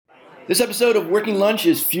This episode of Working Lunch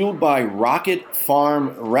is fueled by Rocket Farm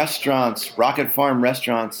Restaurants. Rocket Farm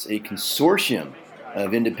Restaurants, a consortium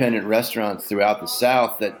of independent restaurants throughout the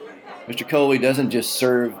South that Mr. Coley doesn't just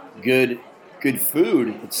serve good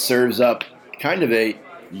food, it serves up kind of a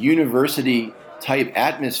university-type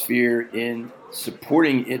atmosphere in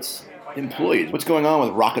supporting its employees. What's going on with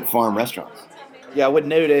Rocket Farm Restaurants? Yeah, I would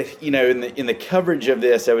note it, in the coverage of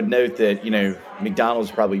this, I would note that, McDonald's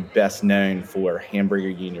is probably best known for Hamburger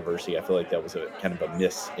University. I feel like that was a kind of a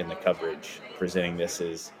miss in the coverage, presenting this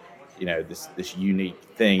as, this unique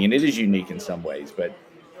thing. And it is unique in some ways. But,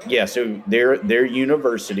 yeah, so their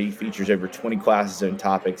university features over 20 classes on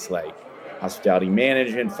topics like hospitality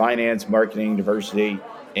management, finance, marketing, diversity.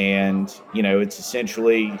 And, it's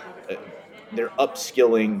essentially they're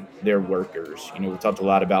upskilling their workers. We talked a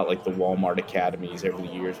lot about like the Walmart academies over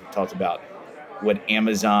the years. We talked about what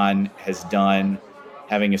Amazon has done,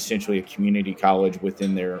 having essentially a community college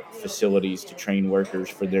within their facilities to train workers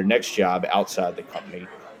for their next job outside the company.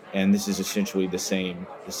 And this is essentially the same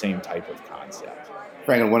type of concept.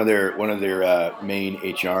 Franklin, one of their main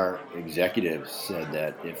HR executives said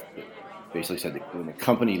that when the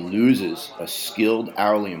company loses a skilled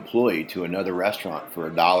hourly employee to another restaurant for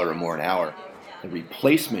 $1 or more an hour, the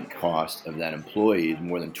replacement cost of that employee is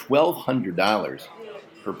more than $1,200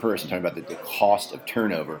 per person. Talking about the cost of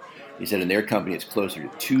turnover. He said in their company it's closer to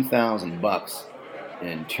 $2,000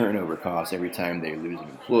 in turnover costs every time they lose an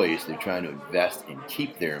employee. So they're trying to invest and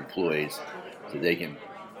keep their employees so they can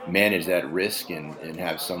manage that risk and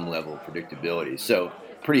have some level of predictability. So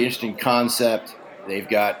pretty interesting concept. They've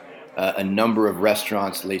got a number of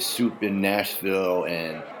restaurants, Le Soup in Nashville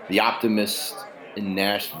and The Optimist in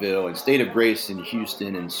Nashville and State of Grace in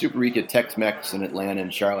Houston and Superica Tex-Mex in Atlanta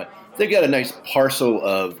and Charlotte. They've got a nice parcel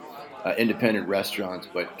of independent restaurants,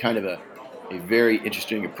 but kind of a very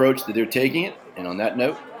interesting approach that they're taking it. And on that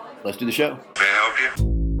note, let's do the show. May I help you?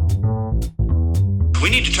 We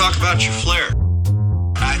need to talk about your flair.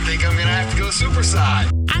 I think I'm going to have to go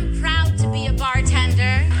superside. I'm proud to be a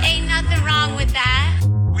bartender. Ain't nothing wrong with that.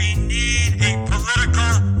 We need a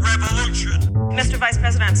political revolution. Mr. Vice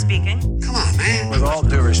President speaking. Come on, man. With all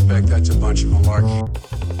due respect, that's a bunch of malarkey.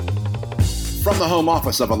 From the home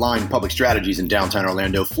office of Aligned Public Strategies in downtown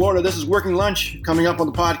Orlando, Florida, this is Working Lunch. Coming up on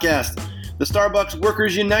the podcast, the Starbucks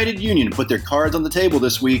Workers United Union put their cards on the table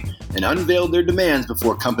this week and unveiled their demands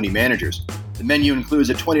before company managers. The menu includes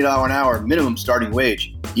a $20 an hour minimum starting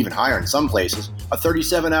wage, even higher in some places, a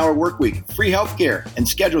 37-hour work week, free health care, and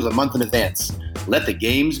schedules a month in advance. Let the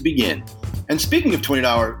games begin. And speaking of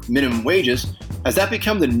 $20 minimum wages, has that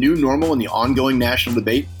become the new normal in the ongoing national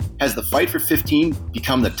debate? Has the fight for 15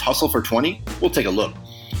 become the tussle for 20? We'll take a look.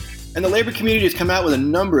 And the labor community has come out with a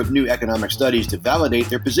number of new economic studies to validate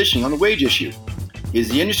their positioning on the wage issue. Is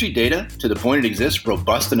the industry data, to the point it exists,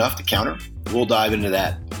 robust enough to counter? We'll dive into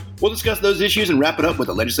that. We'll discuss those issues and wrap it up with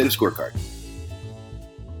a legislative scorecard.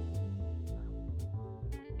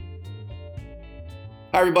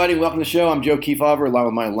 Hi, everybody. Welcome to the show. I'm Joe Kefauver, along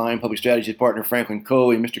with my Aligned Public Strategies partner, Franklin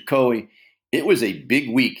Coley. Mr. Coley, it was a big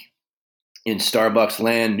week in Starbucks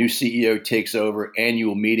land. New CEO takes over,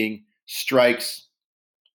 annual meeting, strikes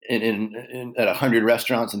at 100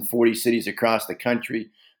 restaurants in 40 cities across the country,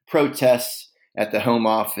 protests at the home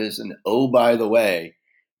office, and oh, by the way,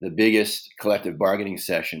 the biggest collective bargaining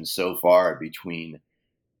session so far between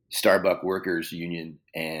Starbucks Workers Union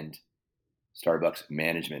and Starbucks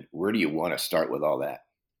management. Where do you want to start with all that?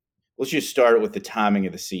 Let's just start with the timing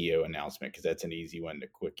of the CEO announcement, because that's an easy one to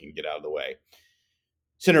quick and get out of the way.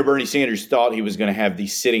 Senator Bernie Sanders thought he was going to have the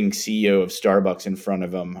sitting CEO of Starbucks in front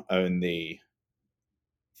of him on the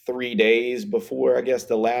 3 days before, I guess,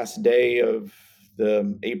 the last day of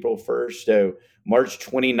the April 1st. So March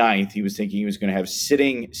 29th, he was thinking he was going to have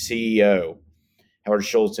sitting CEO Howard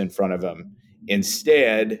Schultz in front of him.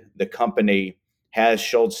 Instead, the company has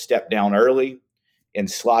Schultz step down early and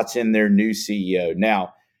slots in their new CEO.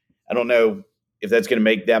 Now, I don't know if that's going to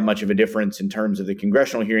make that much of a difference in terms of the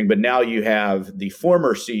congressional hearing, but now you have the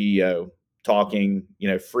former CEO talking,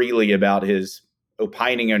 freely about his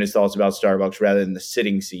opining on his thoughts about Starbucks rather than the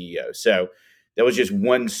sitting CEO. So that was just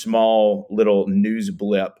one small little news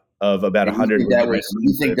blip of about 100. You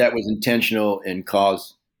think that was intentional and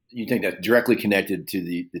caused? You think that's directly connected to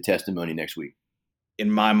the testimony next week? In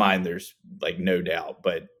my mind, there's like no doubt,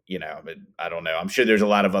 but I don't know. I'm sure there's a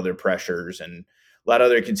lot of other pressures and a lot of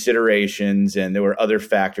other considerations, and there were other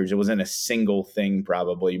factors. It wasn't a single thing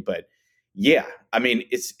probably, but yeah, I mean,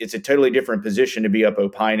 it's a totally different position to be up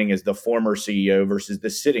opining as the former CEO versus the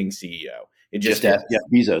sitting CEO. It just ask Jeff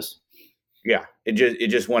Bezos. Yeah, it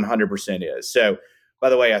just 100% is. So, by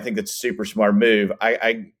the way, I think that's a super smart move.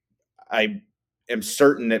 I am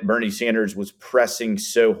certain that Bernie Sanders was pressing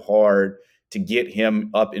so hard to get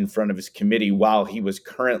him up in front of his committee while he was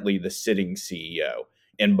currently the sitting CEO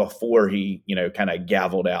and before he, kind of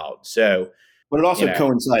gavelled out. So, but it also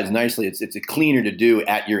coincides nicely. It's a cleaner to do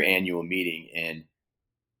at your annual meeting and,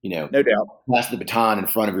 no doubt, pass the baton in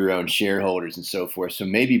front of your own shareholders and so forth. So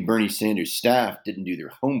maybe Bernie Sanders' staff didn't do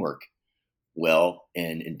their homework well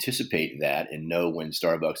and anticipate that and know when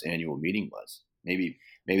Starbucks' annual meeting was. Maybe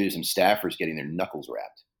there's some staffers getting their knuckles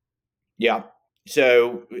wrapped. Yeah.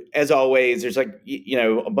 So as always, there's a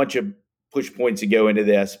bunch of push points that go into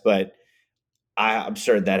this, but I'm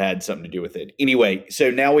sure that had something to do with it. Anyway, so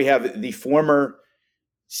now we have the former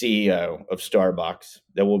CEO of Starbucks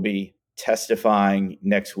that will be testifying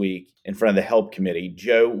next week in front of the Help Committee.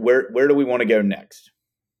 Joe, where do we want to go next?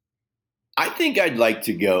 I think I'd like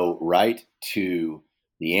to go right to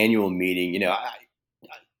the annual meeting.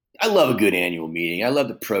 I love a good annual meeting. I love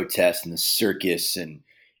the protests and the circus. And,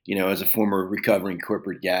 as a former recovering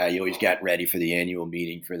corporate guy, you always got ready for the annual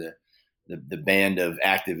meeting for the band of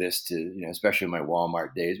activists to, especially in my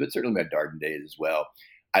Walmart days, but certainly my Darden days as well.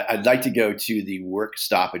 I'd like to go to the work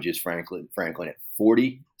stoppages, Franklin, at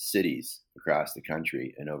 40 cities across the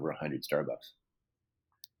country and over 100 Starbucks.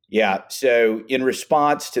 Yeah. So in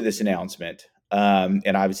response to this announcement,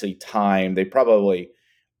 and obviously they probably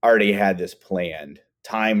already had this planned,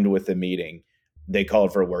 timed with the meeting. They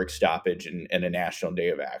called for a work stoppage and a national day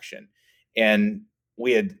of action. And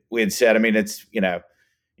we had said, it's,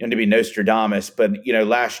 to be Nostradamus, but,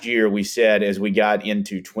 last year we said as we got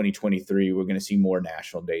into 2023, we're going to see more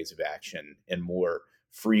national days of action and more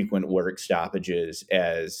frequent work stoppages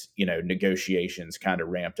as, negotiations kind of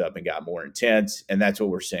ramped up and got more intense. And that's what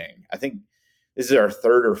we're seeing. I think this is our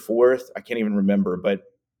third or fourth. I can't even remember, but,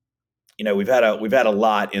 we've had a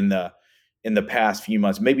lot in the past few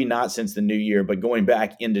months, maybe not since the new year, but going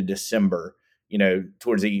back into December,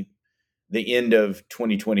 towards the end of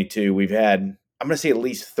 2022, we've had, I'm going to say at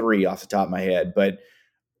least 3 off the top of my head, but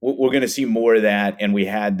we're going to see more of that. And we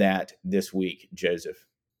had that this week, Joseph.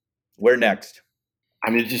 Where next?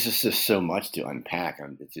 It's just so much to unpack.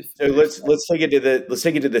 So let's take it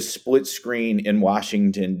to the split screen in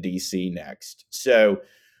Washington, D.C. next. So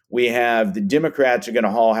we have the Democrats are going to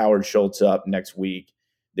haul Howard Schultz up next week.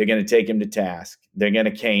 They're going to take him to task. They're going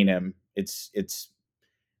to cane him. It's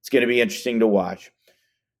going to be interesting to watch.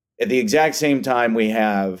 At the exact same time, we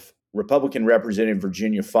have Republican Representative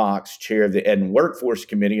Virginia Foxx, chair of the Ed and Workforce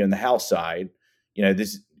Committee on the House side.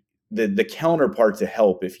 The counterpart to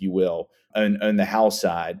Help, if you will, on the House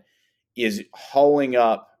side, is hauling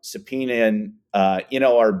up, subpoenaing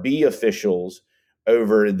NLRB officials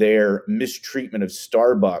over their mistreatment of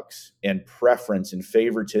Starbucks and preference and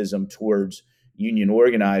favoritism towards union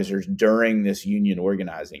organizers during this union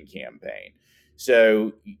organizing campaign.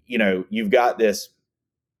 So, you've got this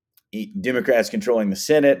Democrats controlling the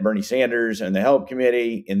Senate, Bernie Sanders and the Help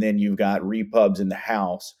Committee, and then you've got Repubs in the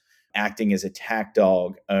House acting as a tack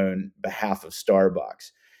dog on behalf of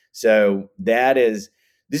Starbucks. So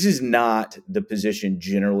this is not the position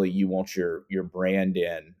generally you want your brand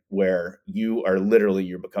in, where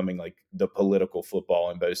you're becoming like the political football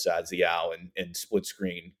on both sides of the aisle in split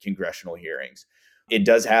screen congressional hearings. It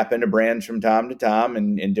does happen to brands from time to time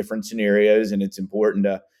in different scenarios, and it's important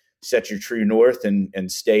to set your true north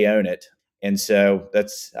and stay on it. And so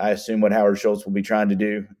that's, I assume, what Howard Schultz will be trying to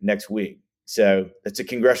do next week. So that's a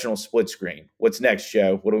congressional split screen. What's next,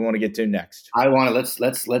 Joe? What do we want to get to next?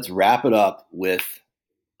 Let's wrap it up with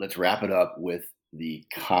the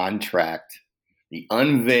contract, the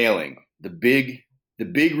unveiling, the big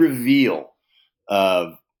reveal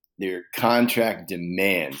of their contract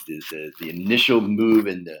demands, the initial move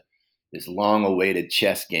in this long-awaited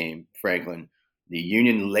chess game, Franklin. The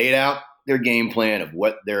union laid out their game plan of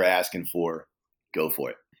what they're asking for. Go for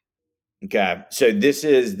it. Okay. So this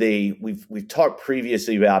is we've talked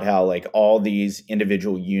previously about how all these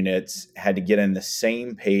individual units had to get on the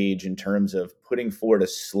same page in terms of putting forward a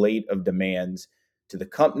slate of demands to the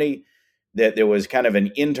company, that there was kind of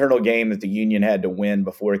an internal game that the union had to win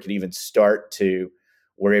before it could even start to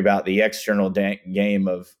worry about the external game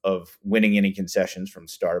of winning any concessions from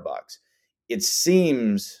Starbucks. It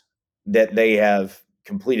seems that they have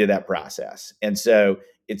completed that process. And so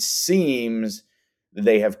it seems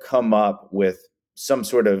they have come up with some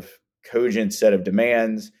sort of cogent set of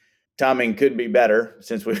demands. Timing could be better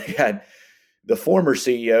since we've got the former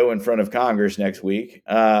CEO in front of Congress next week.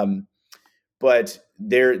 But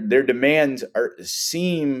their demands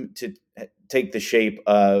seem to take the shape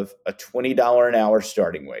of a $20 an hour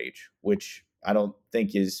starting wage, which I don't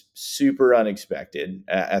think is super unexpected.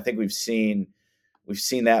 I think we've seen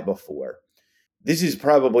that before. This is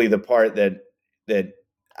probably the part that that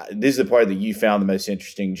this is the part that you found the most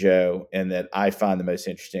interesting, Joe, and that I find the most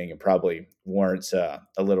interesting and probably warrants a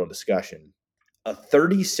little discussion. A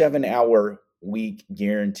 37-hour week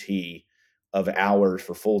guarantee of hours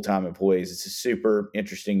for full-time employees. It's a super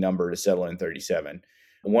interesting number to settle in 37.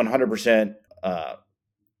 100%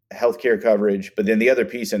 healthcare coverage. But then the other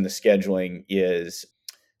piece in the scheduling is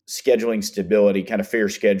scheduling stability, kind of fair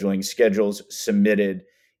scheduling, schedules submitted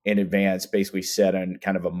in advance, basically set on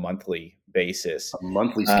kind of a monthly basis. A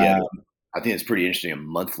monthly schedule. I think it's pretty interesting. A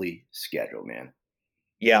monthly schedule, man.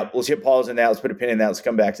 Yeah, let's hit pause on that. Let's put a pin in that. Let's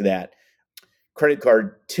come back to that. Credit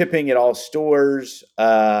card tipping at all stores.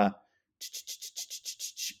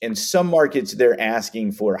 In some markets, they're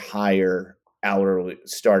asking for higher hourly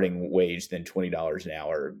starting wage than $20 an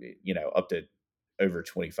hour, up to over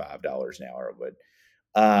 $25 an hour. But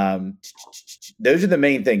those are the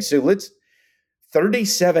main things. So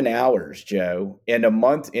 37 hours, Joe, and a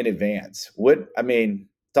month in advance.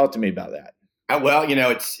 Talk to me about that. Well,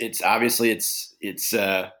 it's obviously it's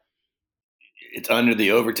under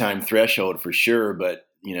the overtime threshold for sure, but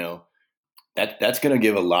that's going to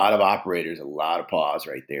give a lot of operators a lot of pause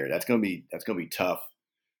right there. That's going to be tough.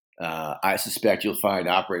 I suspect you'll find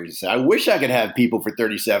operators say, I wish I could have people for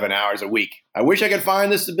 37 hours a week. I wish I could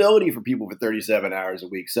find the stability for people for 37 hours a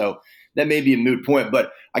week. So that may be a moot point,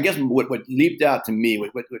 but I guess what leaped out to me,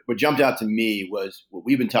 what jumped out to me was what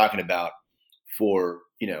we've been talking about for,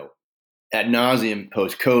 ad nauseum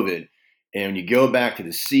post-COVID. And when you go back to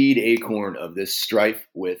the seed acorn of this strife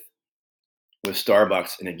with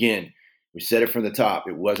Starbucks, and again, we said it from the top,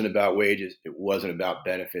 it wasn't about wages. It wasn't about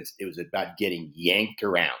benefits. It was about getting yanked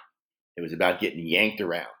around.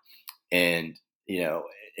 And,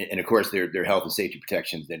 and of course their health and safety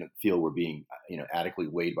protections, they don't feel were being,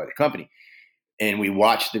 adequately weighed by the company. And we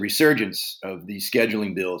watched the resurgence of these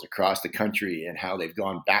scheduling bills across the country and how they've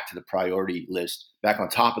gone back to the priority list, back on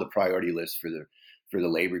top of the priority list for the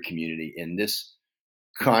labor community. And this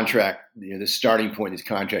contract, this starting point, this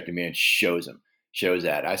contract demand shows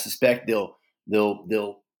that. I suspect they'll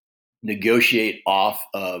negotiate off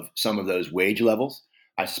of some of those wage levels.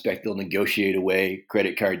 I suspect they'll negotiate away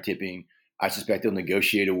credit card tipping. I suspect they'll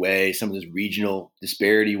negotiate away some of those regional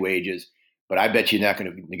disparity wages. But I bet you're not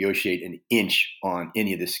going to negotiate an inch on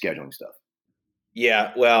any of this scheduling stuff.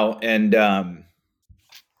 Yeah, well, and part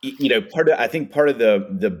of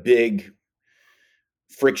the big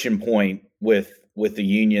friction point with the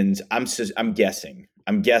unions, I'm guessing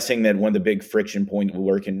that one of the big friction points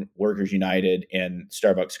with Workers United and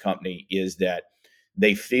Starbucks company is that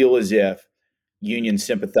they feel as if union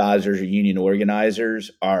sympathizers or union organizers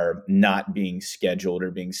are not being scheduled or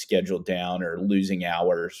being scheduled down or losing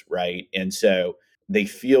hours, right? And so they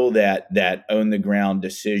feel that on the ground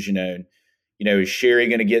decision on, is Sherry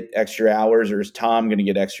going to get extra hours or is Tom going to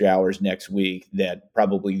get extra hours next week, that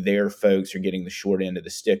probably their folks are getting the short end of the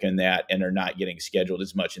stick in that and are not getting scheduled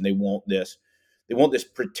as much. And they want this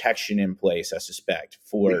protection in place, I suspect,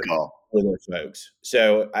 for their folks.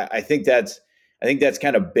 So I think that's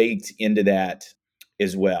kind of baked into that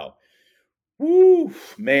as well. Woo,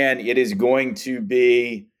 man, it is going to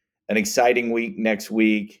be an exciting week next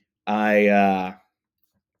week. I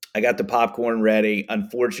got the popcorn ready.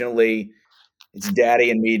 Unfortunately, it's Daddy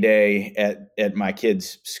and Me Day at my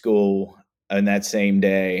kids' school on that same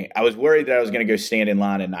day. I was worried that I was going to go stand in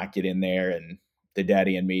line and not get in there, and the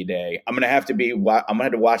Daddy and Me Day. I'm gonna have to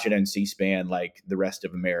watch it on C-SPAN like the rest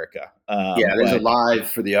of America. There's a live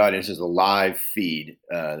for the audience. There's a live feed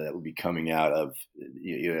that will be coming out of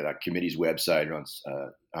our committee's website.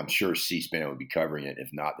 I'm sure C-SPAN will be covering it. If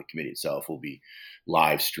not, the committee itself will be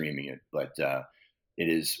live streaming it. But it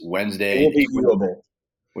is Wednesday. It will be viewable.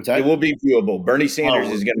 What's that? It will be viewable. Bernie Sanders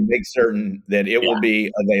is going to make certain that it will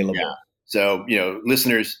be available. Yeah. So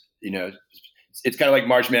listeners, it's kind of like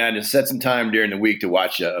March Madness. Set some time during the week to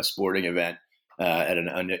watch a sporting event at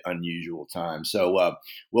an unusual time. So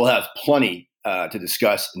we'll have plenty to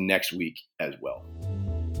discuss next week as well.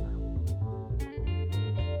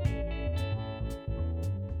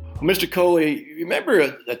 Mr. Coley,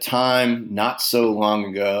 remember a time not so long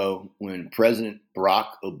ago when President Barack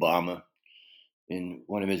Obama, in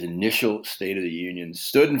one of his initial State of the Union,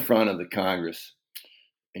 stood in front of the Congress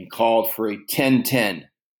and called for a 10-10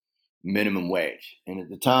 minimum wage. And at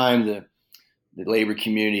the time, the labor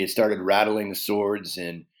community had started rattling the swords.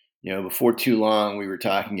 And, before too long, we were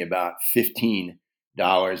talking about $15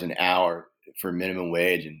 an hour for minimum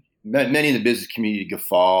wage. And many in the business community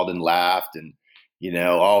guffawed and laughed and,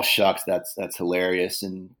 all shucks, that's hilarious.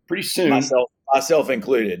 And pretty soon, myself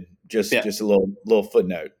included, just a little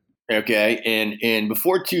footnote. Okay. And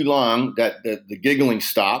before too long, that the giggling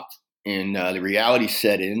stopped and the reality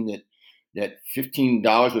set in that that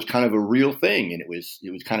 $15 was kind of a real thing, and it was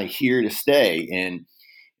kind of here to stay. And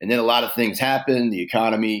then a lot of things happened. The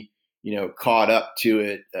economy, caught up to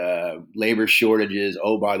it. Labor shortages.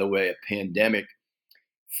 Oh, by the way, a pandemic.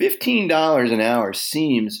 $15 an hour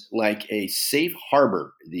seems like a safe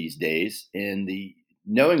harbor these days. And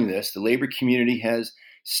knowing this, the labor community has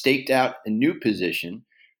staked out a new position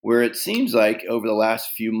where it seems like over the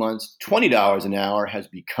last few months, $20 an hour has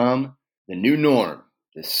become the new norm,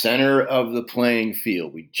 the center of the playing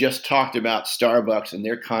field. We just talked about Starbucks and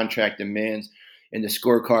their contract demands. In the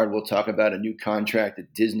scorecard, we'll talk about a new contract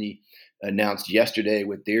that Disney announced yesterday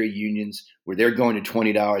with their unions where they're going to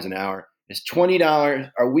 $20 an hour. Is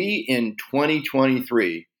 $20? Are we in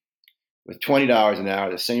 2023 with $20 an hour,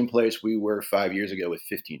 the same place we were 5 years ago with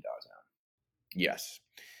 $15 an hour? Yes.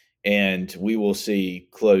 And we will see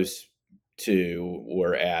close to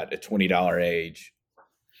or at a $20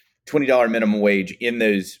 minimum wage in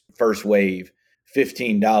those first wave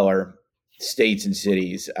 $15 states and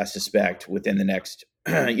cities, I suspect, within the next,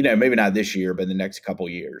 maybe not this year, but the next couple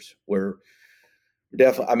of years. We're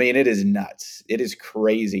definitely, I mean, it is nuts. It is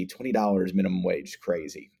crazy. $20 minimum wage is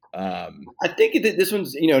crazy. I think that this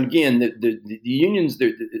one's, again, the unions,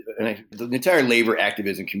 the entire labor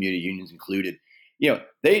activism community, unions included,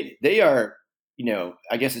 they are,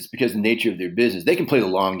 I guess it's because of the nature of their business. They can play the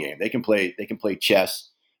long game. They can play chess,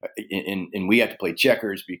 and we have to play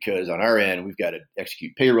checkers because on our end we've got to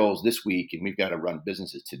execute payrolls this week and we've got to run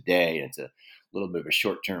businesses today. And it's a little bit of a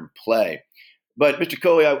short-term play. But Mr.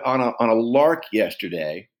 Coley, on a lark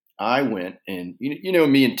yesterday, I went and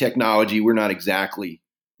me and technology, we're not exactly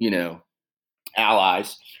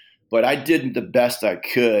allies, but I did the best I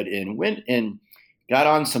could and went and got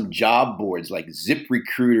on some job boards like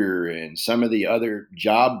ZipRecruiter and some of the other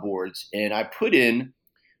job boards, and I put in.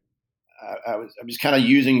 I'm just kind of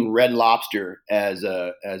using Red Lobster as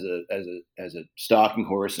a stalking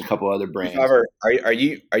horse and a couple other brands. However, are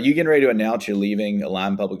you getting ready to announce you're leaving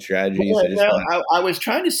Align Public Strategies? I was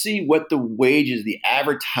trying to see what the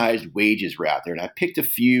advertised wages were out there, and I picked a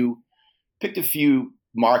few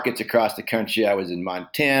markets across the country. I was in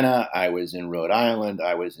Montana, I was in Rhode Island,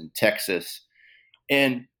 I was in Texas,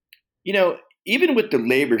 and even with the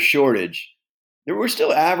labor shortage, there were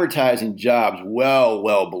still advertising jobs well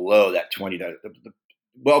below that $20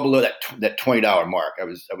 mark. I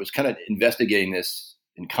was kind of investigating this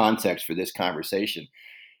in context for this conversation.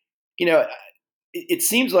 It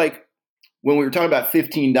seems like when we were talking about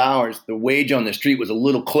 $15, the wage on the street was a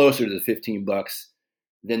little closer to the $15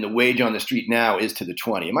 than the wage on the street now is to the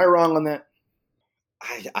 20. Am I wrong on that?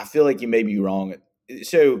 I feel like you may be wrong.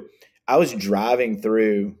 So I was driving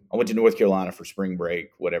through. I went to North Carolina for spring break,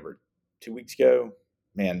 whatever. 2 weeks ago,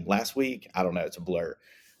 last week, I don't know, it's a blur,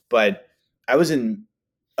 but I was in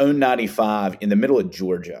 95 in the middle of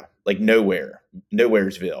Georgia, like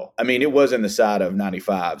nowheresville. I mean, it was on the side of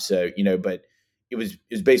 95. So, but it was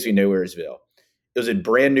basically nowheresville. It was a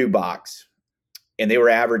brand new box and they were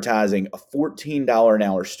advertising a $14 an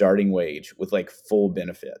hour starting wage with like full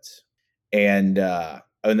benefits and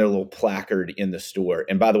their little placard in the store.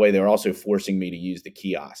 And by the way, they were also forcing me to use the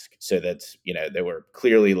kiosk. So that's, they were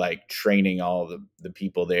clearly like training all the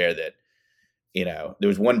people there that, there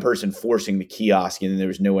was one person forcing the kiosk and then there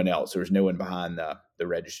was no one else. There was no one behind the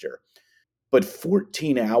register. But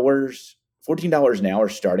 $14 an hour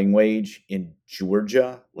starting wage in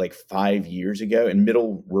Georgia, like 5 years ago, in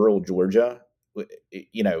middle rural Georgia,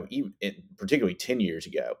 even, particularly 10 years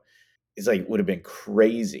ago, it's like, would have been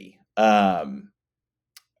crazy.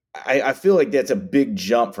 I feel like that's a big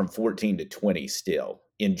jump from 14 to 20 still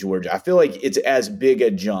in Georgia. I feel like it's as big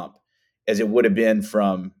a jump as it would have been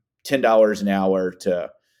from $10 an hour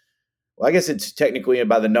to, well, I guess it's technically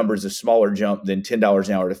by the numbers a smaller jump than $10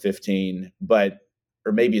 an hour to 15,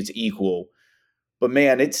 or maybe it's equal. But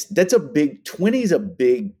man, 20 is a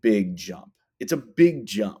big jump. It's a big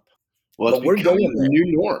jump. Well, we're going to the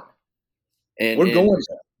new norm. And we're going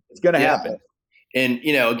there. It's going to happen. And,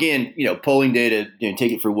 again, polling data,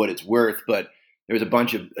 take it for what it's worth, but there was a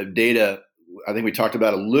bunch of data, I think we talked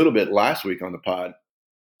about a little bit last week on the pod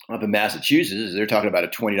up in Massachusetts. They're talking about a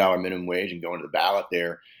 $20 minimum wage and going to the ballot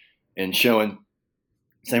there and showing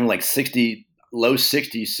something like low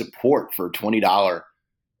 60s support for a $20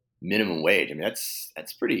 minimum wage. I mean,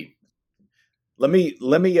 that's pretty. Let me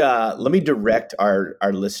direct our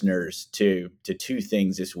listeners to two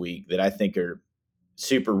things this week that I think are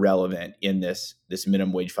super relevant in this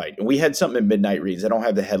minimum wage fight. And we had something in Midnight Reads. I don't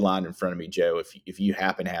have the headline in front of me, Joe, if you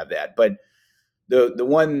happen to have that. But the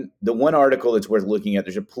one article that's worth looking at,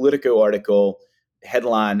 there's a Politico article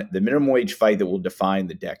headline, "The Minimum Wage Fight That Will Define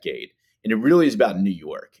the Decade." And it really is about New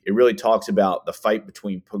York. It really talks about the fight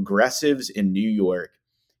between progressives in New York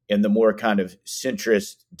and the more kind of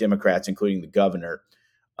centrist Democrats, including the governor,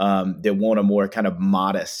 that want a more kind of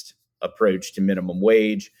modest approach to minimum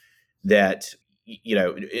wage that,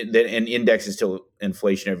 and indexes to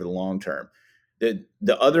inflation over the long term.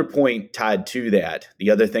 The other point tied to that, the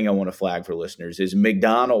other thing I want to flag for listeners is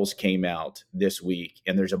McDonald's came out this week,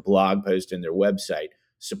 and there's a blog post in their website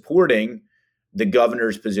supporting the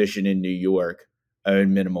governor's position in New York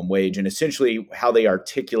on minimum wage. And essentially how they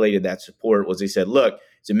articulated that support was they said, look,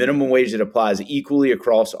 it's a minimum wage that applies equally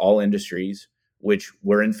across all industries, which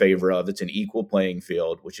we're in favor of. It's an equal playing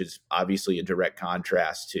field, which is obviously a direct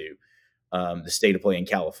contrast to the state of play in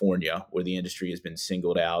California, where the industry has been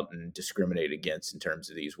singled out and discriminated against in terms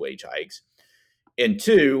of these wage hikes. And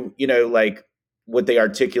two, like what they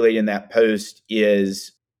articulate in that post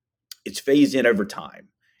is it's phased in over time.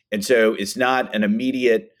 And so it's not an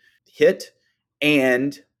immediate hit,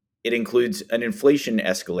 and it includes an inflation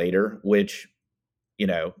escalator, which,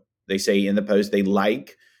 they say in the post they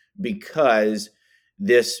like because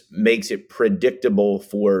this makes it predictable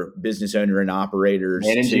for business owner and operators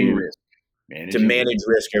to manage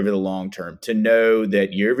risk over the long term, to know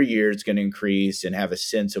that year over year it's going to increase and have a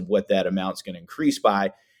sense of what that amount's going to increase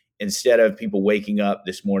by, instead of people waking up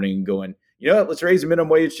this morning and going, let's raise the minimum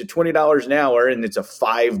wage to $20 an hour, and it's a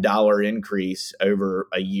 $5 increase over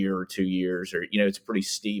a year or 2 years, or, it's a pretty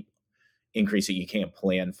steep increase that you can't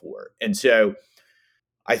plan for. And so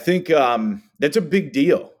I think that's a big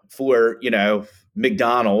deal for,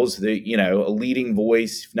 McDonald's, a leading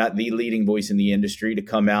voice, if not the leading voice in the industry, to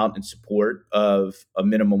come out in support of a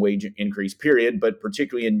minimum wage increase, period, but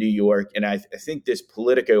particularly in New York. And I think this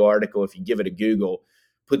Politico article, if you give it a Google,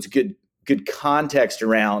 puts good context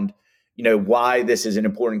around, why this is an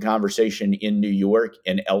important conversation in New York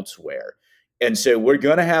and elsewhere. And so we're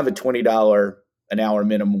going to have a $20 an hour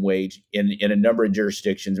minimum wage in a number of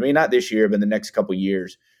jurisdictions. I mean, not this year, but in the next couple of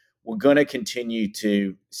years. We're going to continue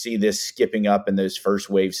to see this skipping up in those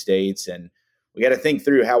first wave states. And we got to think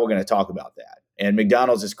through how we're going to talk about that. And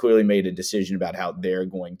McDonald's has clearly made a decision about how they're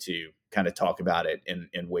going to kind of talk about it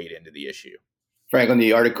and wade into the issue. Franklin,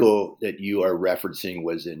 the article that you are referencing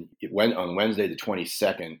it went on Wednesday, the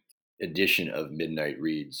 22nd edition of Midnight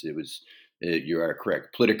Reads. It was, you are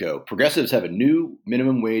correct, Politico. Progressives have a new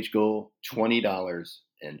minimum wage goal, $20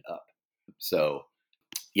 and up. So,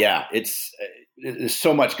 yeah, there's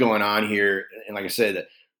so much going on here. And like I said,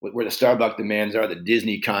 where the Starbucks demands are, the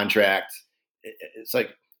Disney contract, it's like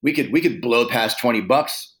we could blow past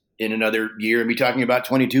 $20 in another year and be talking about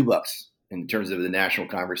 $22 in terms of the national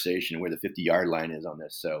conversation, where the 50-yard line is on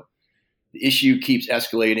this. So the issue keeps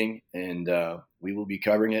escalating, and we will be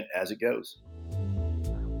covering it as it goes.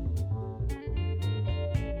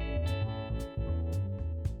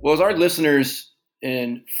 Well, as our listeners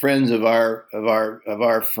and friends of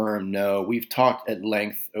our firm know, we've talked at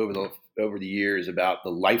length over the years about the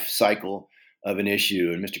life cycle of an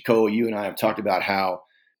issue. And Mr. Cole, you and I have talked about how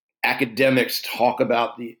academics talk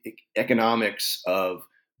about the economics of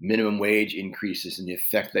minimum wage increases and the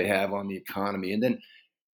effect they have on the economy. And then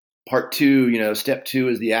part two, step two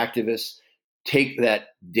is the activists take that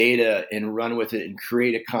data and run with it and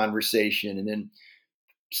create a conversation. And then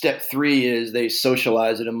step three is they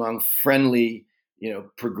socialize it among friendly,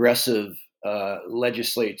 progressive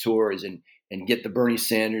legislators and get the Bernie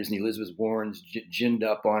Sanders and the Elizabeth Warrens ginned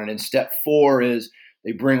up on it. And step four is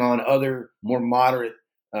they bring on other more moderate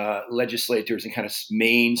legislators and kind of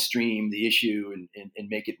mainstream the issue and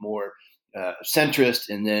make it more centrist.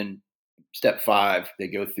 And then step five, they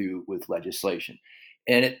go through with legislation.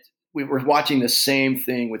 And we're watching the same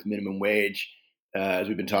thing with minimum wage, as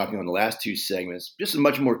we've been talking on the last two segments, just a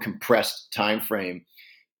much more compressed time frame.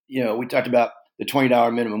 We talked about the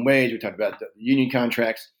 $20 minimum wage. We talked about the union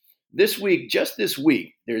contracts. Just this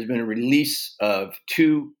week, there's been a release of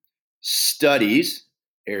two studies,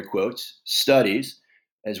 air quotes, studies,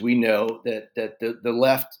 as we know that the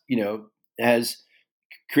left,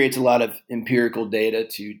 creates a lot of empirical data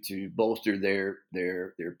to bolster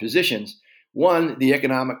their positions. One, the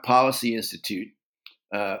Economic Policy Institute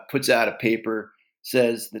puts out a paper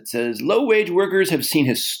that says low wage workers have seen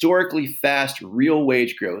historically fast real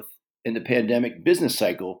wage growth in the pandemic business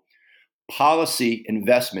cycle. Policy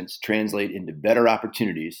investments translate into better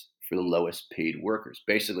opportunities for the lowest paid workers.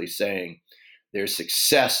 Basically saying their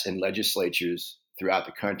success in legislatures throughout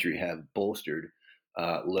the country have bolstered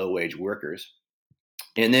low wage workers.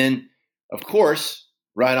 And then, of course,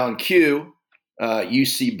 right on cue,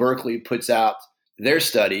 UC Berkeley puts out their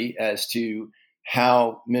study as to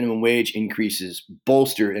how minimum wage increases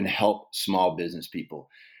bolster and help small business people.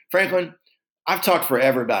 Franklin, I've talked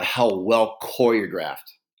forever about how well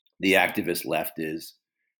choreographed the activist left is.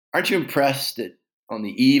 Aren't you impressed that on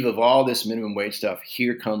the eve of all this minimum wage stuff,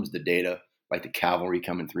 here comes the data, like the cavalry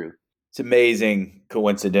coming through? It's amazing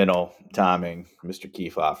coincidental timing, Mr.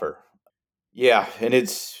 Kiefhofer. Yeah, and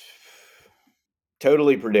it's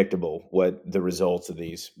totally predictable what the results of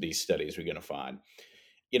these studies are going to find.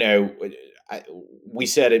 You know, we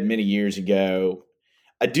said it many years ago.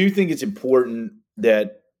 I do think it's important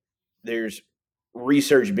that there's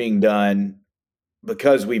research being done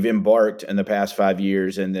because we've embarked in the past 5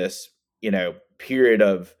 years in this, period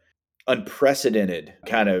of unprecedented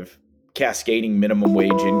kind of cascading minimum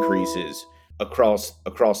wage increases across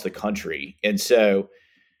the country. And so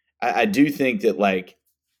I do think that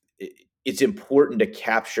it's important to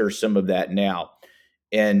capture some of that now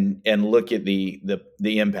and look at the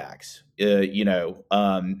impacts.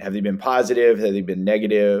 Have they been positive? Have they been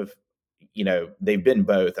negative? They've been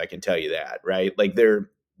both. I can tell you that, right? Like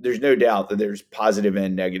there's no doubt that there's positive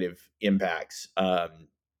and negative impacts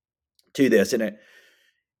to this, and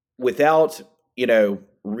without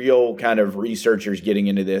real kind of researchers getting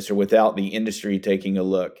into this, or without the industry taking a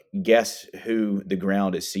look, guess who the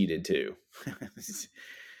ground is ceded to?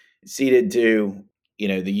 Ceded to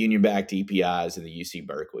the union-backed EPIs and the UC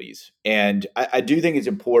Berkeley's. And I do think it's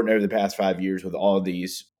important over the past 5 years with all of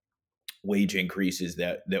these wage increases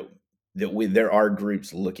that there are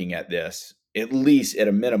groups looking at this, at least at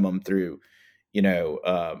a minimum, through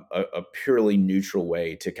a purely neutral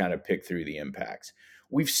way to kind of pick through the impacts.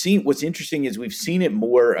 What's interesting is we've seen it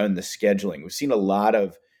more on the scheduling. We've seen a lot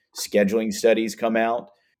of scheduling studies come out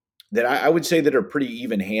that I would say that are pretty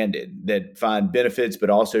even-handed, that find benefits but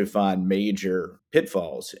also find major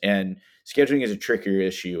pitfalls. And scheduling is a trickier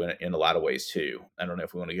issue in a lot of ways too. I don't know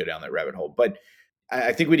if we want to go down that rabbit hole, but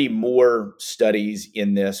I think we need more studies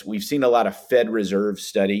in this. We've seen a lot of Fed Reserve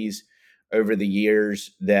studies over the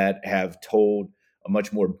years that have told a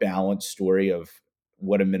much more balanced story of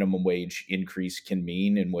what a minimum wage increase can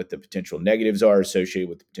mean and what the potential negatives are associated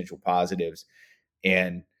with the potential positives.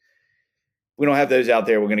 And we don't have those out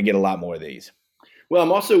there. We're going to get a lot more of these. Well,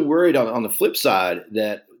 I'm also worried on the flip side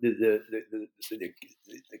that the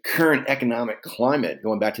current economic climate,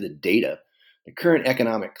 going back to the data, the current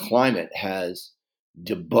economic climate has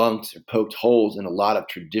debunked or poked holes in a lot of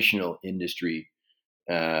traditional industry,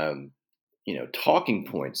 talking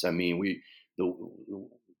points. I mean, the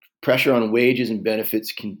pressure on wages and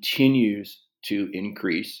benefits continues to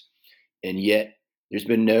increase, and yet there's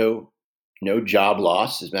been no job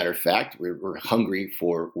loss. As a matter of fact, we're hungry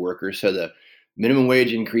for workers. So the minimum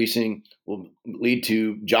wage increasing will lead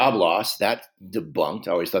to job loss. That's debunked.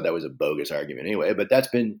 I always thought that was a bogus argument anyway, but that's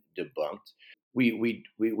been debunked.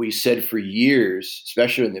 We said for years,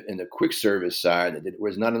 especially in the quick service side, that there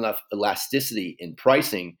was not enough elasticity in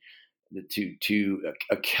pricing to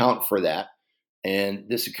account for that. And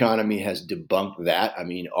this economy has debunked that. I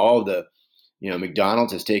mean, all the,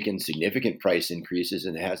 McDonald's has taken significant price increases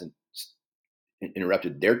and it hasn't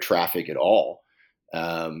interrupted their traffic at all.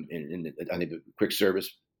 And I think the quick service,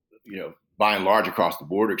 by and large across the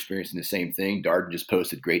board, are experiencing the same thing. Darden just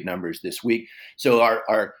posted great numbers this week. So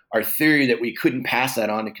our theory that we couldn't pass that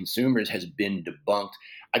on to consumers has been debunked.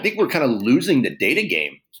 I think we're kind of losing the data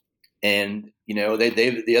game. And,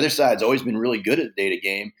 the other side's always been really good at the data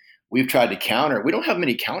game. We've tried to counter. We don't have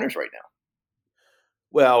many counters right now.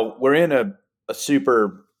 Well, we're in a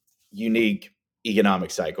super unique economic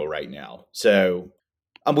cycle right now. So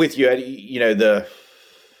I'm with you. The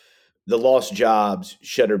lost jobs,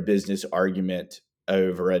 shutter business argument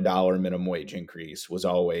over $1 minimum wage increase was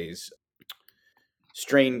always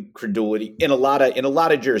strained credulity in a lot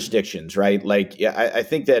of jurisdictions, right? I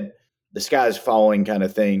think that the sky's falling kind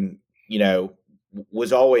of thing,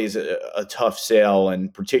 was always a tough sell.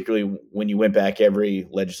 And particularly when you went back every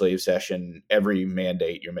legislative session, every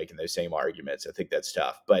mandate, you're making those same arguments. I think that's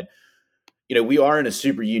tough. But, we are in a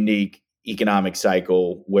super unique economic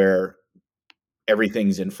cycle where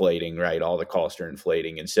everything's inflating, right? All the costs are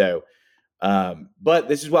inflating. And so, but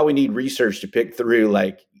this is why we need research to pick through,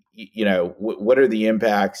 what are the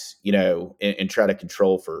impacts, and try to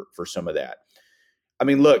control for some of that. I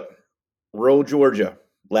mean, look, rural Georgia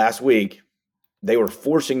last week, they were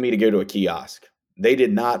forcing me to go to a kiosk. They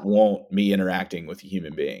did not want me interacting with a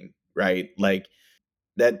human being, right? Like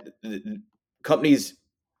that companies,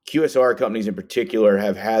 QSR companies in particular,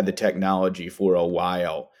 have had the technology for a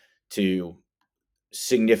while to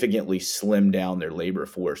significantly slim down their labor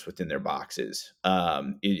force within their boxes.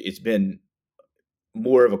 It's been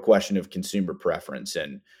more of a question of consumer preference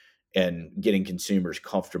and getting consumers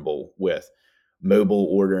comfortable with mobile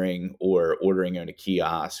ordering or ordering on a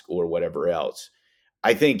kiosk or whatever else.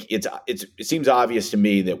 I think it seems obvious to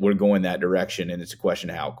me that we're going that direction, and it's a question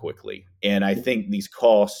of how quickly. And I think these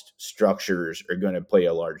cost structures are going to play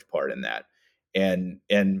a large part in that. And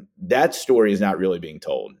that story is not really being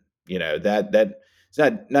told. That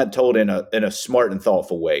it's not told in a smart and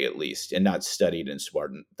thoughtful way, at least, and not studied in a smart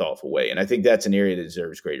and thoughtful way. And I think that's an area that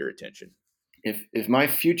deserves greater attention. If my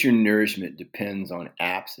future nourishment depends on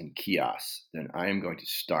apps and kiosks, then I am going to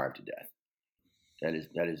starve to death. That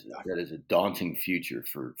is a daunting future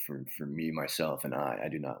for me, myself, and I. I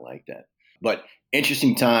do not like that. But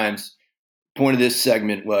interesting times. Point of this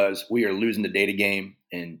segment was we are losing the data game,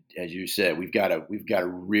 and as you said, we've got to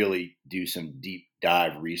really do some deep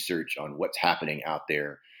dive research on what's happening out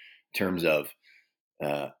there in terms of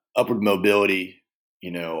upward mobility.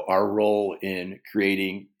 Our role in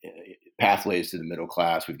creating pathways to the middle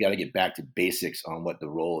class. We've got to get back to basics on what the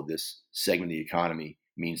role of this segment of the economy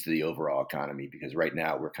means to the overall economy, because right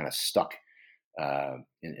now we're kind of stuck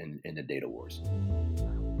in the data wars.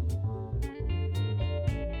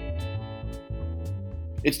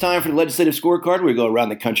 It's time for the legislative scorecard. We go around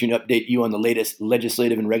the country and update you on the latest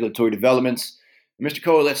legislative and regulatory developments. Mr.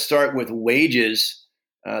 Kohler, let's start with wages.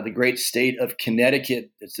 The great state of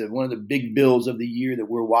Connecticut. It's one of the big bills of the year that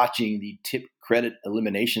we're watching, the tip credit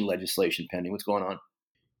elimination legislation pending. What's going on?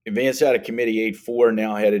 Advanced out of Committee 8-4,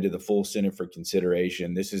 now headed to the full Senate for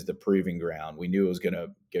consideration. This is the proving ground. We knew it was going to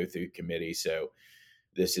go through committee, so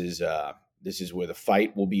this is where the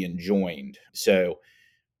fight will be enjoined. So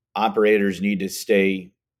operators need to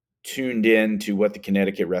stay tuned in to what the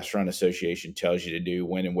Connecticut Restaurant Association tells you to do,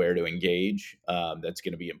 when and where to engage. That's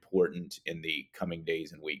going to be important in the coming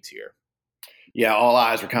days and weeks here. Yeah, all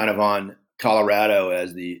eyes were kind of on Colorado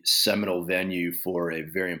as the seminal venue for a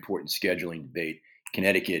very important scheduling debate.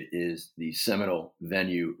 Connecticut is the seminal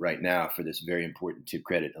venue right now for this very important tip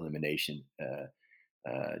credit elimination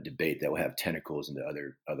debate that will have tentacles into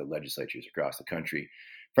other legislatures across the country.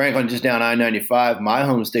 Franklin, just down I-95, my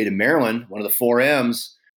home state of Maryland, one of the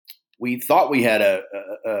 4Ms, we thought we had a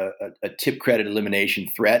tip credit elimination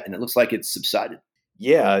threat, and it looks like it's subsided.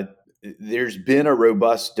 Yeah, there's been a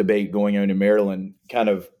robust debate going on in Maryland, kind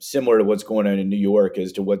of similar to what's going on in New York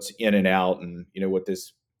as to what's in and out, and what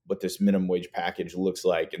this minimum wage package looks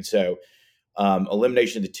like. And so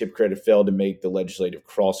elimination of the tip credit failed to make the legislative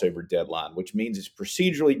crossover deadline, which means it's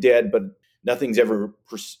procedurally dead, but nothing's ever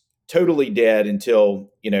totally dead until,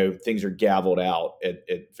 things are gavelled out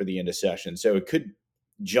for the end of session. So it could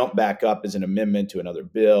jump back up as an amendment to another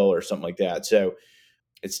bill or something like that. So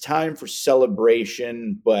it's time for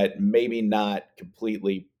celebration, but maybe not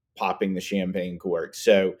completely popping the champagne cork.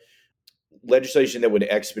 So legislation that would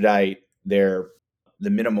expedite the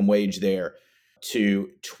minimum wage there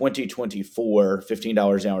to 2024,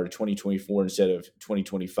 $15 an hour to 2024 instead of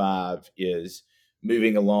 2025 is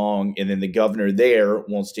moving along. And then the governor there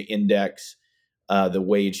wants to index the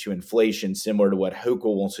wage to inflation, similar to what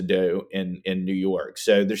Hochul wants to do in New York.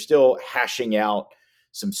 So they're still hashing out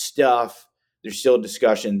some stuff. There's still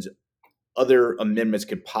discussions. Other amendments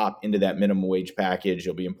could pop into that minimum wage package.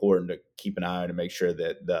 It'll be important to keep an eye on to make sure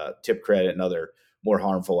that the tip credit and other more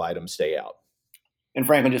harmful items stay out. And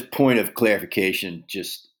Franklin, just point of clarification,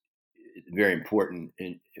 just very important.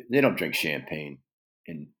 And they don't drink champagne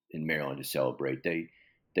in Maryland to celebrate. They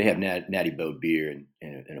have Natty Boh beer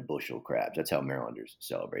and a bushel of crabs. That's how Marylanders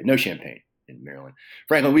celebrate. No champagne in Maryland.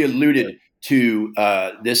 Franklin, we alluded to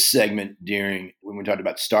this segment when we talked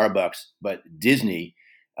about Starbucks, but Disney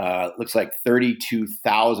looks like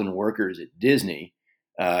 32,000 workers at Disney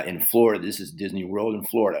in Florida. This is Disney World in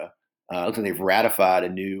Florida. Looks like they've ratified a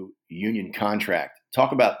new union contract.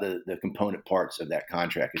 Talk about the component parts of that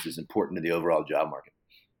contract, because it's important to the overall job market.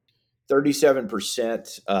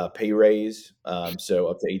 37% pay raise, so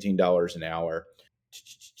up to $18 an hour,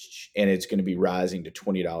 and it's going to be rising to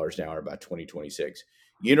 $20 an hour by 2026.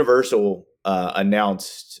 Universal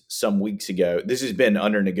announced some weeks ago, this has been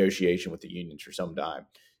under negotiation with the unions for some time.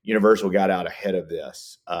 Universal got out ahead of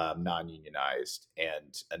this, non-unionized,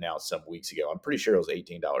 and announced some weeks ago. I'm pretty sure it was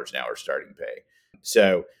 $18 an hour starting pay.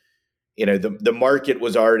 So, the market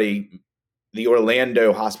was already, the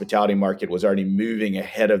Orlando hospitality market was already moving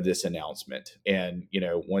ahead of this announcement. And,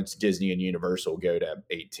 once Disney and Universal go to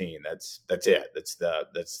 18, that's it. That's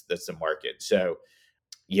the market. So,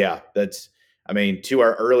 yeah, to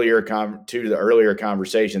the earlier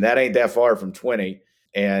conversation, that ain't that far from 20.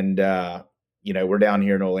 And, we're down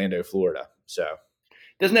here in Orlando, Florida. So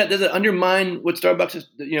does it undermine what Starbucks is,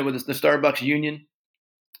 with the Starbucks union?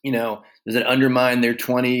 Does it undermine their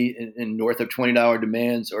 20 and north of $20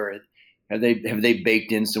 demands, or have they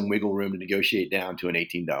baked in some wiggle room to negotiate down to an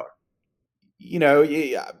 $18?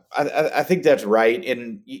 Yeah, I think that's right.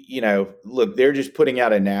 And, look, they're just putting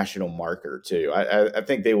out a national marker too. I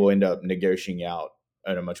think they will end up negotiating out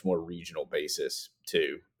on a much more regional basis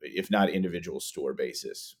too, if not individual store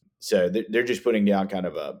basis. So they're just putting down kind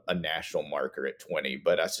of a national marker at 20,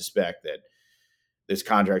 but I suspect that those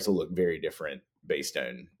contracts will look very different based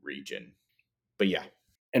on region. But yeah.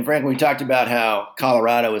 And Frank, we talked about how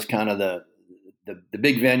Colorado is kind of the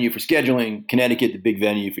big venue for scheduling, Connecticut, the big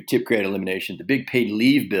venue for tip credit elimination. The big paid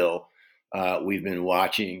leave bill we've been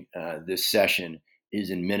watching this session is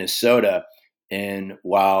in Minnesota. And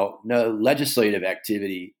while no legislative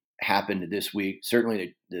activity happened this week,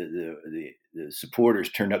 certainly the supporters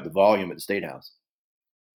turned up the volume at the State House.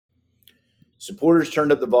 Supporters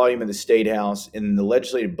turned up the volume in the State House, and the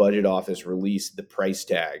Legislative Budget Office released the price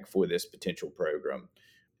tag for this potential program.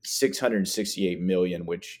 $668 million,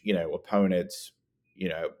 which, opponents,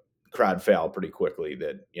 cried foul pretty quickly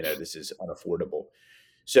that, this is unaffordable.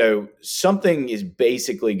 So something is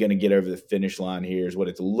basically going to get over the finish line here is what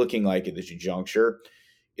it's looking like at this juncture.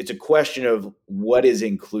 It's a question of what is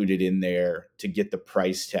included in there to get the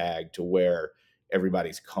price tag to where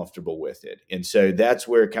everybody's comfortable with it. And so that's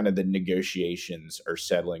where kind of the negotiations are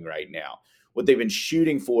settling right now. What they've been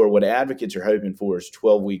shooting for, what advocates are hoping for, is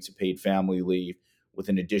 12 weeks of paid family leave with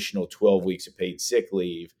an additional 12 weeks of paid sick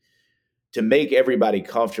leave. To make everybody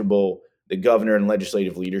comfortable, the governor and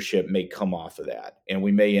legislative leadership may come off of that, and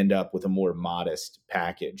we may end up with a more modest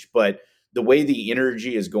package. But the way the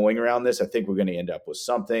energy is going around this, I think we're going to end up with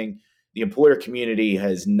something. The employer community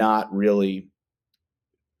has not really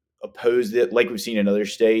opposed it like we've seen in other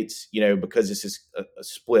states, because this is a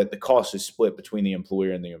split. The cost is split between the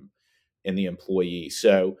employer and the employee.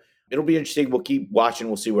 So it'll be interesting. We'll keep watching.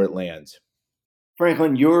 We'll see where it lands.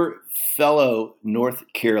 Franklin, your fellow North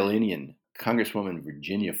Carolinian, Congresswoman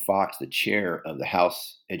Virginia Foxx, the chair of the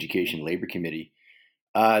House Education Labor Committee,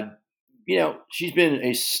 she's been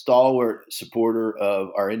a stalwart supporter of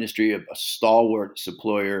our industry, a stalwart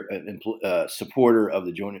supporter of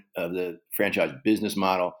the franchise business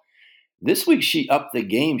model. This week, she upped the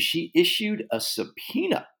game. She issued a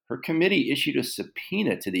subpoena. Her committee issued a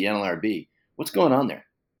subpoena to the NLRB. What's going on there?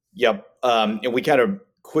 Yep, and we kind of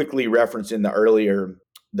quickly referenced in the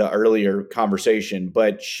earlier conversation,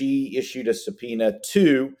 but she issued a subpoena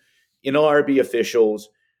to NLRB officials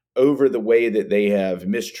over the way that they have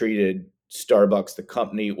mistreated Starbucks, the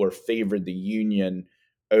company, or favored the union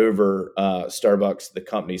over Starbucks, the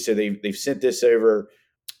company. So they've sent this over.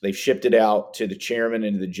 They've shipped it out to the chairman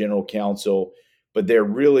and to the general counsel, but they're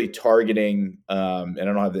really targeting, and I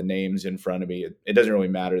don't have the names in front of me. It doesn't really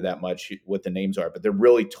matter that much what the names are, but they're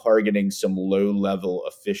really targeting some low-level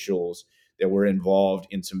officials that were involved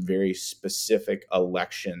in some very specific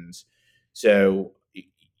elections. So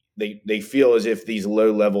they feel as if these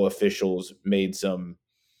low-level officials made some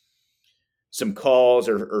calls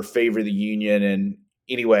or favor the union. And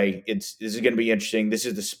anyway, this is going to be interesting. This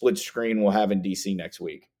is the split screen we'll have in D.C. next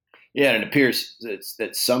week. Yeah, and it appears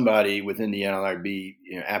that somebody within the NLRB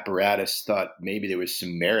apparatus thought maybe there was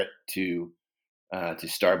some merit to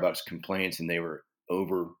Starbucks complaints, and they were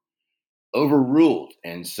overruled,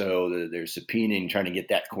 and so they're subpoenaing, trying to get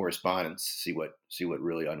that correspondence, see what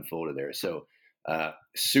really unfolded there. So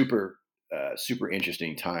super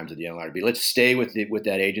interesting times at the NLRB. Let's stay with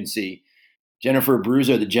that agency. Jennifer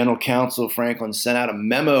Abruzzo, the general counsel, Franklin, sent out a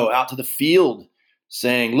memo out to the field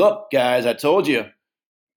saying, "Look, guys, I told you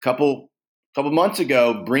couple months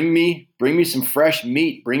ago, bring me some fresh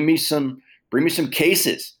meat, bring me some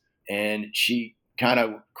cases." And she kind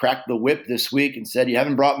of cracked the whip this week and said, "You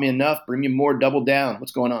haven't brought me enough, bring me more, double down."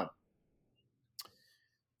 What's going on?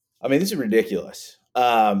 I mean, this is ridiculous.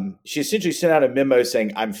 She essentially sent out a memo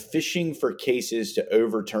saying, "I'm fishing for cases to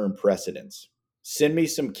overturn precedents. Send me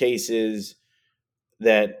some cases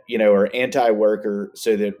that are anti-worker,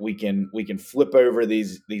 so that we can flip over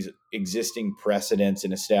these existing precedents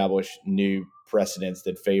and establish new precedents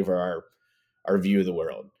that favor our view of the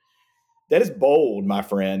world." That is bold, my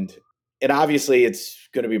friend, and obviously it's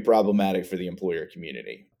going to be problematic for the employer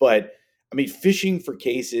community. But I mean, fishing for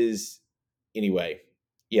cases anyway.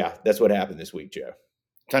 Yeah, that's what happened this week, Joe.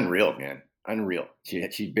 It's unreal, man. Unreal.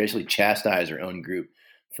 She basically chastised her own group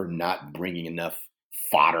for not bringing enough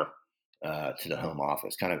fodder to the home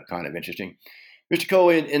office. Kind of interesting. Mr. Cole,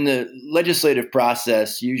 in the legislative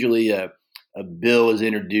process, usually a bill is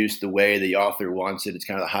introduced the way the author wants it. It's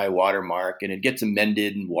kind of the high water mark, and it gets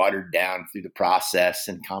amended and watered down through the process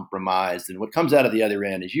and compromised. And what comes out of the other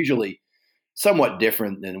end is usually somewhat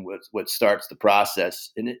different than what starts the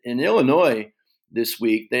process. In Illinois this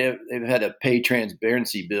week, they've had a pay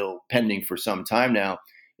transparency bill pending for some time now.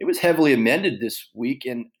 it was heavily amended this week,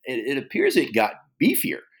 and it appears it got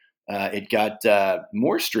beefier. It got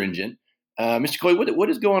more stringent. Mr. Coley, what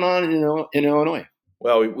is going on in Illinois?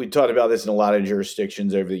 Well, we talked about this in a lot of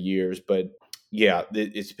jurisdictions over the years, but yeah,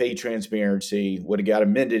 it's pay transparency. What it got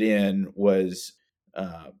amended in was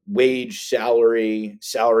wage, salary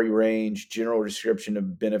range, general description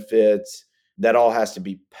of benefits. That all has to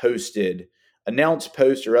be posted, announce,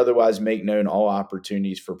 post, or otherwise make known all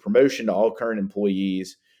opportunities for promotion to all current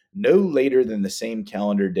employees no later than the same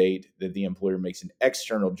calendar date that the employer makes an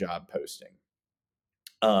external job posting.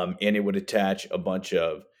 And it would attach a bunch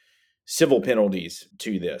of civil penalties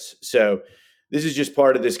to this. So this is just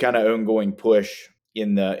part of this kind of ongoing push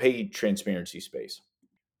in the pay transparency space.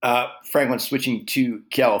 Franklin, switching to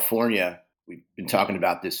California, we've been talking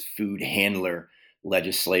about this food handler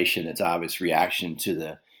legislation. That's obvious reaction to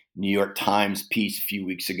the New York Times piece a few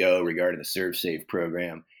weeks ago regarding the ServSafe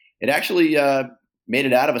program. It actually made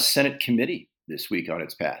it out of a Senate committee this week on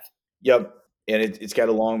its path. Yep. And it's got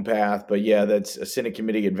a long path, but yeah, that's a Senate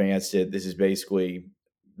committee advanced it. This is basically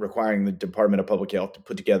requiring the Department of Public Health to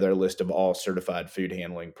put together a list of all certified food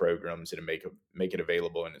handling programs and make it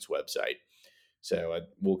available on its website. So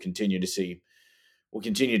we'll continue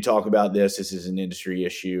to talk about this. This is an industry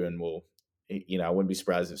issue, and I wouldn't be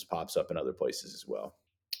surprised if this pops up in other places as well.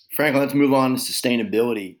 Franklin, let's move on to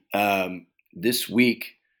sustainability. This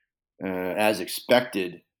week, as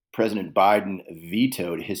expected, President Biden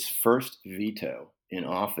vetoed his first veto in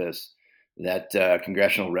office, that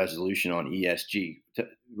congressional resolution on ESG.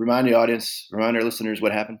 Remind our listeners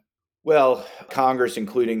what happened. Well, Congress,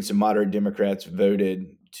 including some moderate Democrats, voted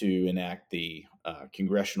to enact the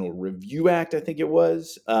Congressional Review Act, I think it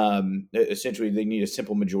was. Essentially, they need a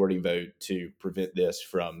simple majority vote to prevent this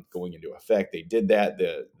from going into effect. They did that.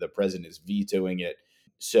 The president is vetoing it.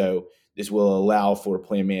 So this will allow for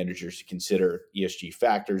plan managers to consider ESG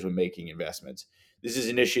factors when making investments. This is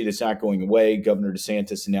an issue that's not going away. Governor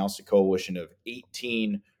DeSantis announced a coalition of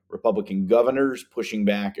 18 Republican governors pushing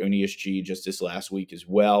back on ESG just this last week as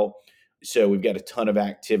well. So we've got a ton of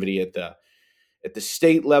activity at the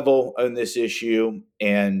state level on this issue,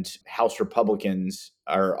 and House Republicans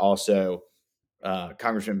are also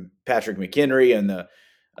Congressman Patrick McHenry and the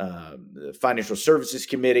Financial Services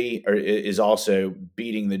Committee is also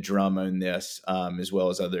beating the drum on this, as well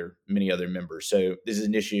as many other members. So this is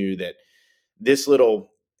an issue that this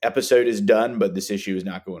little episode is done, but this issue is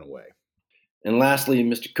not going away. And lastly,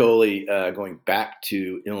 Mr. Coley, going back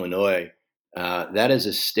to Illinois, that is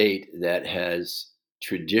a state that has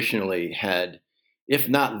traditionally had, if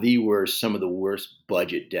not the worst, some of the worst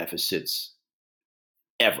budget deficits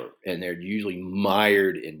ever. And they're usually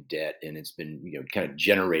mired in debt, and it's been kind of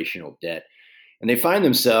generational debt. And they find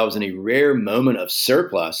themselves in a rare moment of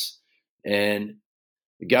surplus, and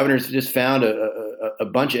the governor's just found a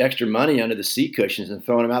bunch of extra money under the seat cushions and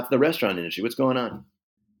throwing them out to the restaurant industry. What's going on?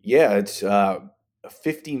 Yeah, it's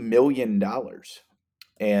 $50 million.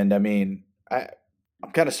 And I mean,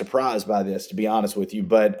 I'm kind of surprised by this, to be honest with you.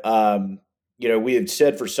 But, we had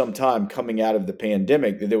said for some time coming out of the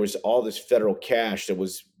pandemic that there was all this federal cash that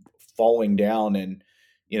was falling down and,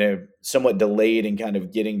 somewhat delayed in kind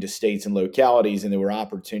of getting to states and localities. And there were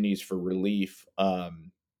opportunities for relief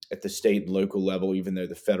at the state and local level, even though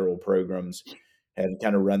the federal programs had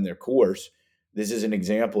kind of run their course. This is an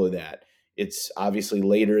example of that. It's obviously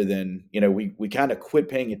later than, we kind of quit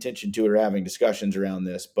paying attention to or having discussions around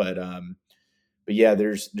this, but yeah,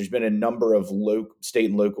 there's been a number of state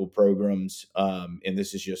and local programs, and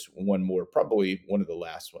this is just one more, probably one of the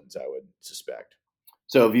last ones, I would suspect.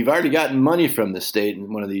 So if you've already gotten money from the state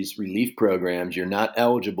in one of these relief programs, you're not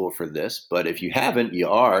eligible for this. But if you haven't, you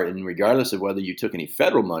are. And regardless of whether you took any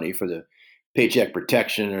federal money for the Paycheck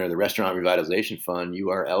Protection or the Restaurant Revitalization Fund, you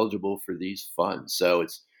are eligible for these funds. So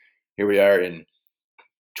here we are in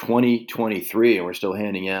 2023, and we're still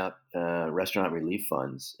handing out restaurant relief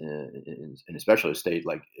funds, and especially a state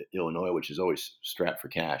like Illinois, which is always strapped for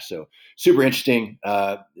cash. So super interesting.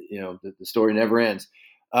 The story never ends.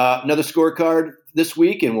 Another scorecard this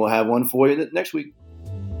week, and we'll have one for you next week.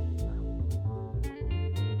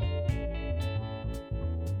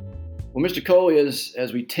 Well, Mr. Coley,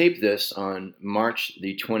 as we tape this on March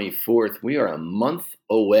the 24th, we are a month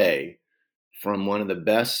away from one of the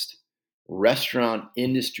best restaurant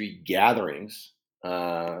industry gatherings,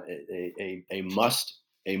 a must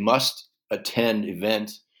attend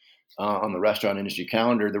event on the restaurant industry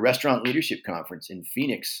calendar, the Restaurant Leadership Conference in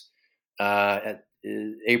Phoenix at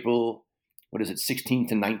April, 16th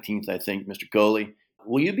to 19th, I think, Mr. Coley.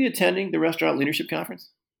 Will you be attending the Restaurant Leadership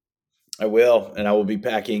Conference? I will, and I will be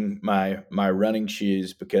packing my running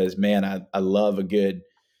shoes because, man, I love a good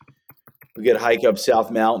we could hike up South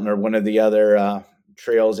Mountain or one of the other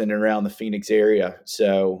trails in and around the Phoenix area.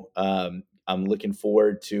 So I'm looking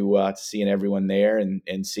forward to seeing everyone there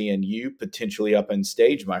and seeing you potentially up on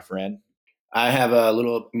stage, my friend. I have a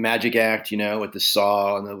little magic act, with the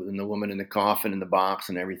saw and the woman in the coffin and the box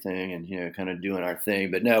and everything, and kind of doing our thing.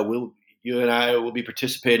 But no, you and I will be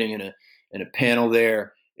participating in a panel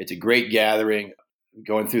there. It's a great gathering.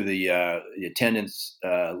 Going through the attendance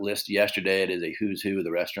list yesterday, it is a who's who of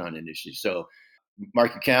the restaurant industry. So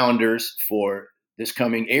mark your calendars for this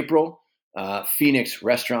coming April, Phoenix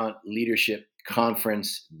Restaurant Leadership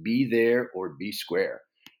Conference. Be there or be square.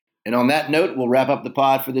 And on that note, we'll wrap up the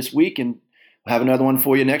pod for this week, and we'll have another one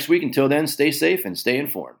for you next week. Until then, stay safe and stay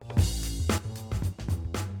informed.